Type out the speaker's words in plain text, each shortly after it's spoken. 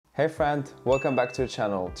Hey friend, welcome back to the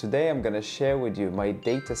channel. Today I'm gonna share with you my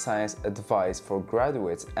data science advice for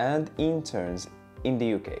graduates and interns in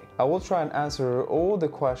the UK. I will try and answer all the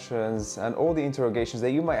questions and all the interrogations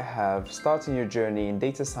that you might have starting your journey in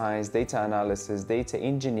data science, data analysis, data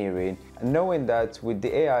engineering, and knowing that with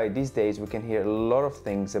the AI these days we can hear a lot of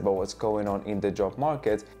things about what's going on in the job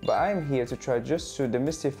market, but I'm here to try just to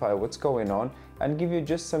demystify what's going on and give you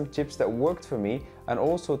just some tips that worked for me and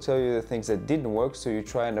also tell you the things that didn't work so you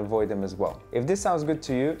try and avoid them as well. If this sounds good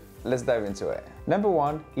to you, let's dive into it. Number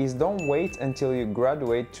one is don't wait until you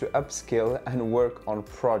graduate to upskill and work on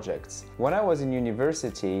projects. When I was in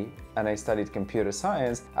university and I studied computer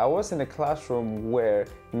science, I was in a classroom where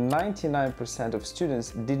 99% of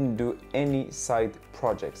students didn't do any side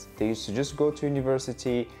projects. They used to just go to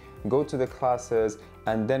university, go to the classes,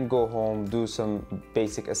 and then go home, do some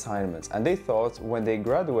basic assignments. And they thought when they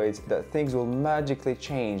graduate that things will magically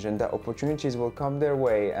change and that opportunities will come their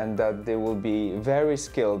way and that they will be very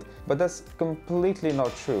skilled. But that's completely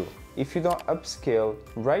not true. If you don't upskill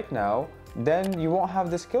right now, then you won't have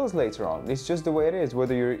the skills later on. It's just the way it is,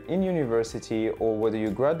 whether you're in university or whether you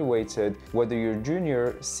graduated, whether you're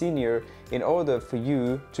junior, senior. In order for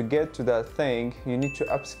you to get to that thing, you need to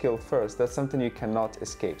upskill first. That's something you cannot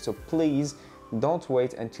escape. So please don't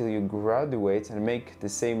wait until you graduate and make the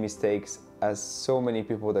same mistakes as so many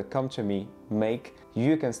people that come to me make.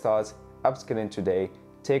 You can start upskilling today,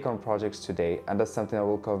 take on projects today, and that's something I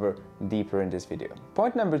will cover deeper in this video.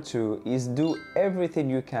 Point number two is do everything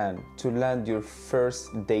you can to land your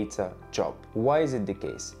first data job. Why is it the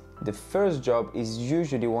case? The first job is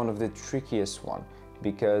usually one of the trickiest ones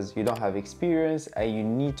because you don't have experience and you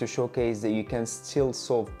need to showcase that you can still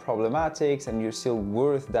solve problematics and you're still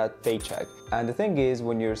worth that paycheck. And the thing is,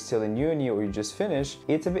 when you're still in uni or you just finished,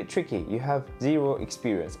 it's a bit tricky. You have zero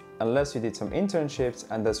experience. Unless you did some internships,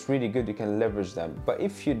 and that's really good, you can leverage them. But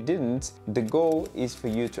if you didn't, the goal is for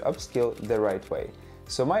you to upskill the right way.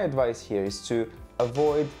 So my advice here is to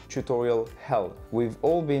avoid tutorial hell. We've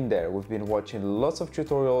all been there. We've been watching lots of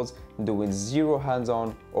tutorials, doing zero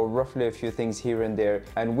hands-on or roughly a few things here and there,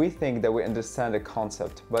 and we think that we understand the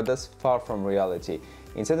concept, but that's far from reality.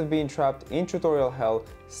 Instead of being trapped in tutorial hell,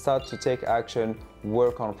 start to take action,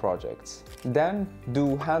 work on projects. Then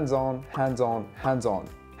do hands-on, hands-on, hands-on.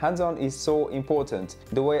 Hands-on is so important.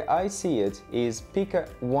 The way I see it is pick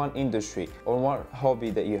one industry or one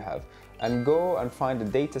hobby that you have and go and find a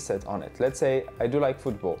data set on it. Let's say I do like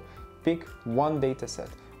football. Pick one data set.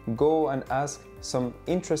 Go and ask some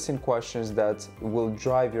interesting questions that will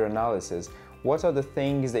drive your analysis. What are the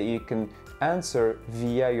things that you can answer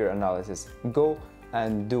via your analysis? Go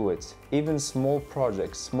and do it. Even small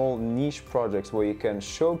projects, small niche projects where you can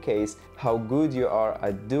showcase how good you are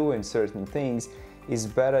at doing certain things is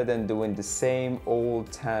better than doing the same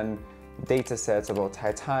old 10 data sets about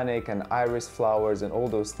Titanic and iris flowers and all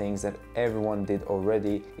those things that everyone did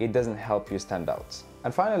already. It doesn't help you stand out.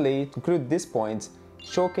 And finally, to conclude this point,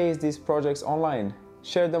 showcase these projects online.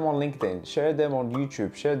 Share them on LinkedIn, share them on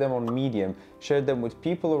YouTube, share them on Medium, share them with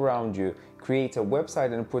people around you. Create a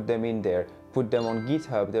website and put them in there. Put them on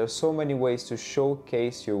GitHub. There are so many ways to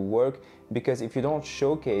showcase your work, because if you don't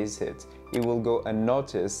showcase it, it will go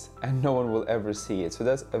unnoticed and no one will ever see it. So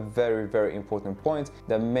that's a very, very important point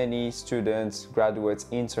that many students, graduates,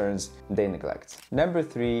 interns, they neglect. Number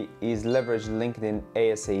three is leverage LinkedIn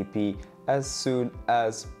ASAP as soon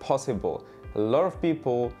as possible. A lot of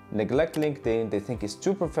people neglect LinkedIn. They think it's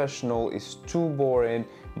too professional, it's too boring,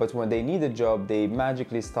 but when they need a job, they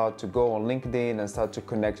magically start to go on LinkedIn and start to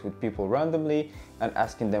connect with people randomly and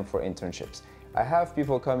asking them for internships. I have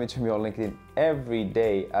people coming to me on LinkedIn every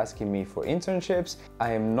day asking me for internships.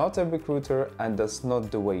 I am not a recruiter and that's not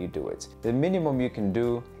the way you do it. The minimum you can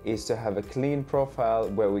do is to have a clean profile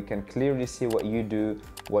where we can clearly see what you do,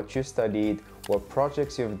 what you studied, what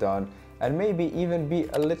projects you've done, and maybe even be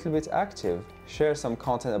a little bit active. Share some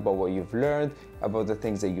content about what you've learned, about the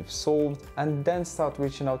things that you've solved, and then start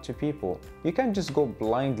reaching out to people. You can't just go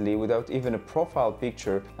blindly without even a profile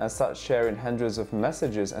picture and start sharing hundreds of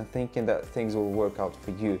messages and thinking that things will work out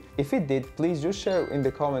for you. If it did, please just share in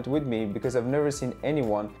the comment with me, because I've never seen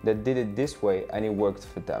anyone that did it this way and it worked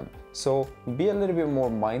for them. So be a little bit more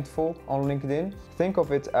mindful on LinkedIn. Think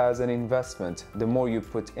of it as an investment. The more you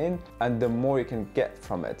put in and the more you can get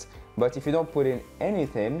from it. But if you don't put in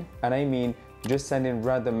anything, and I mean just sending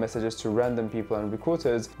random messages to random people and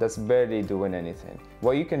recruiters, that's barely doing anything.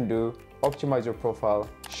 What you can do, optimize your profile,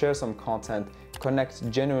 share some content, connect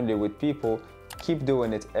genuinely with people, keep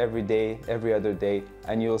doing it every day, every other day,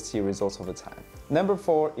 and you'll see results over time. Number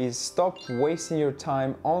four is stop wasting your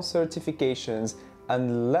time on certifications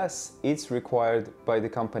unless it's required by the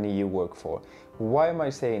company you work for. Why am I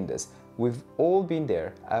saying this? We've all been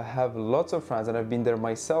there. I have lots of friends, and I've been there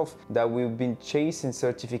myself, that we've been chasing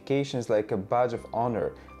certifications like a badge of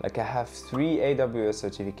honor. Like, I have 3 AWS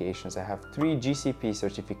certifications, I have 3 GCP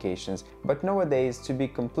certifications, but nowadays, to be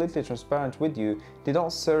completely transparent with you, they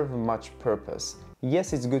don't serve much purpose.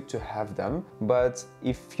 Yes, it's good to have them, but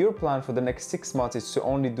if your plan for the next 6 months is to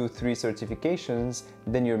only do 3 certifications,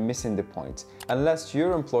 then you're missing the point. Unless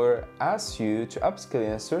your employer asks you to upskill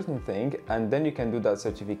in a certain thing, and then you can do that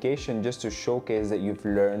certification just to showcase that you've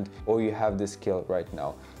learned or you have the skill right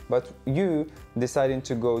now. But you deciding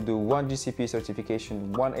to go do 1 GCP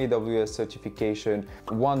certification, 1 AWS certification,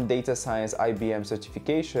 1 data science IBM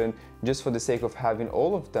certification, just for the sake of having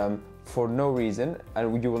all of them for no reason,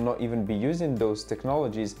 and you will not even be using those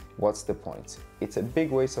technologies, what's the point? It's a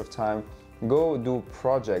big waste of time. Go do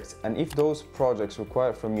projects, and if those projects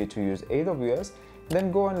require from you to use AWS,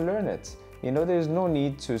 then go and learn it. You know, there's no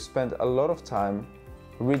need to spend a lot of time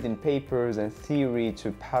reading papers and theory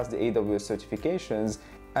to pass the AWS certifications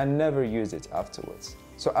and never use it afterwards.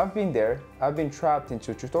 So I've been there, I've been trapped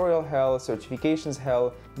into tutorial hell, certifications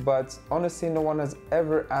hell, but honestly no one has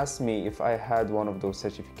ever asked me if I had one of those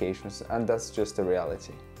certifications, and that's just the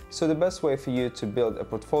reality. So the best way for you to build a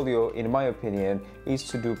portfolio, in my opinion, is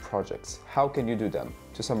to do projects. How can you do them?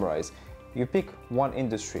 To summarize, you pick one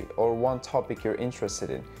industry or one topic you're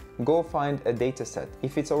interested in. Go find a data set.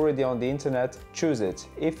 If it's already on the internet, choose it.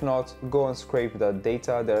 If not, go and scrape that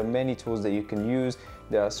data. There are many tools that you can use.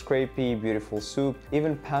 There are Scrapy, Beautiful Soup.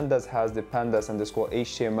 Even Pandas has the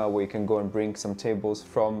pandas_html where you can go and bring some tables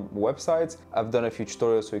from websites. I've done a few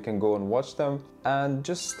tutorials so you can go and watch them and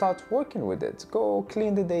just start working with it. Go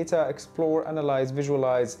clean the data, explore, analyze,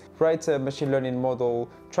 visualize, write a machine learning model,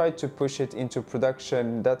 try to push it into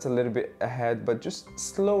production. That's a little bit ahead, but just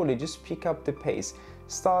slowly, just pick up the pace.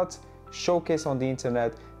 Start, showcase on the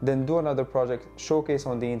internet, then do another project, showcase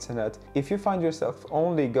on the internet. If you find yourself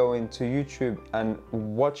only going to YouTube and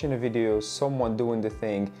watching a video, someone doing the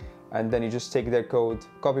thing, and then you just take their code,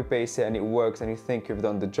 copy paste it, and it works, and you think you've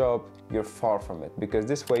done the job, you're far from it, because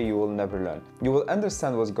this way you will never learn. You will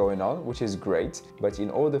understand what's going on, which is great, but in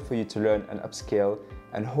order for you to learn and upscale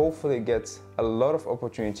and hopefully get a lot of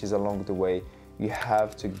opportunities along the way, you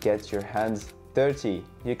have to get your hands dirty.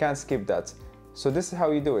 You can't skip that. So this is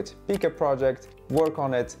how you do it. Pick a project, work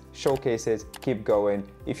on it, showcase it, keep going.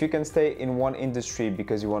 If you can stay in one industry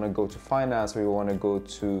because you want to go to finance or you want to go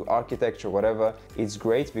to architecture, whatever, it's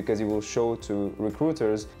great because it will show to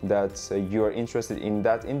recruiters that you are interested in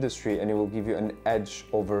that industry, and it will give you an edge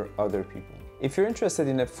over other people. If you're interested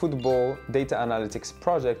in a football data analytics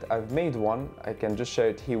project, I've made one. I can just share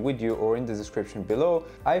it here with you or in the description below.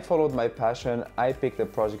 I followed my passion. I picked the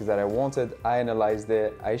project that I wanted. I analyzed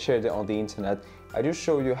it. I shared it on the internet. I just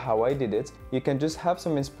show you how I did it. You can just have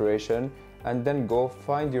some inspiration and then go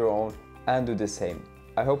find your own and do the same.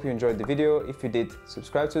 I hope you enjoyed the video. If you did,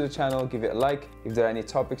 subscribe to the channel, give it a like. If there are any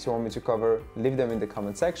topics you want me to cover, leave them in the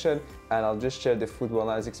comment section, and I'll just share the football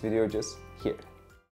analytics video just here.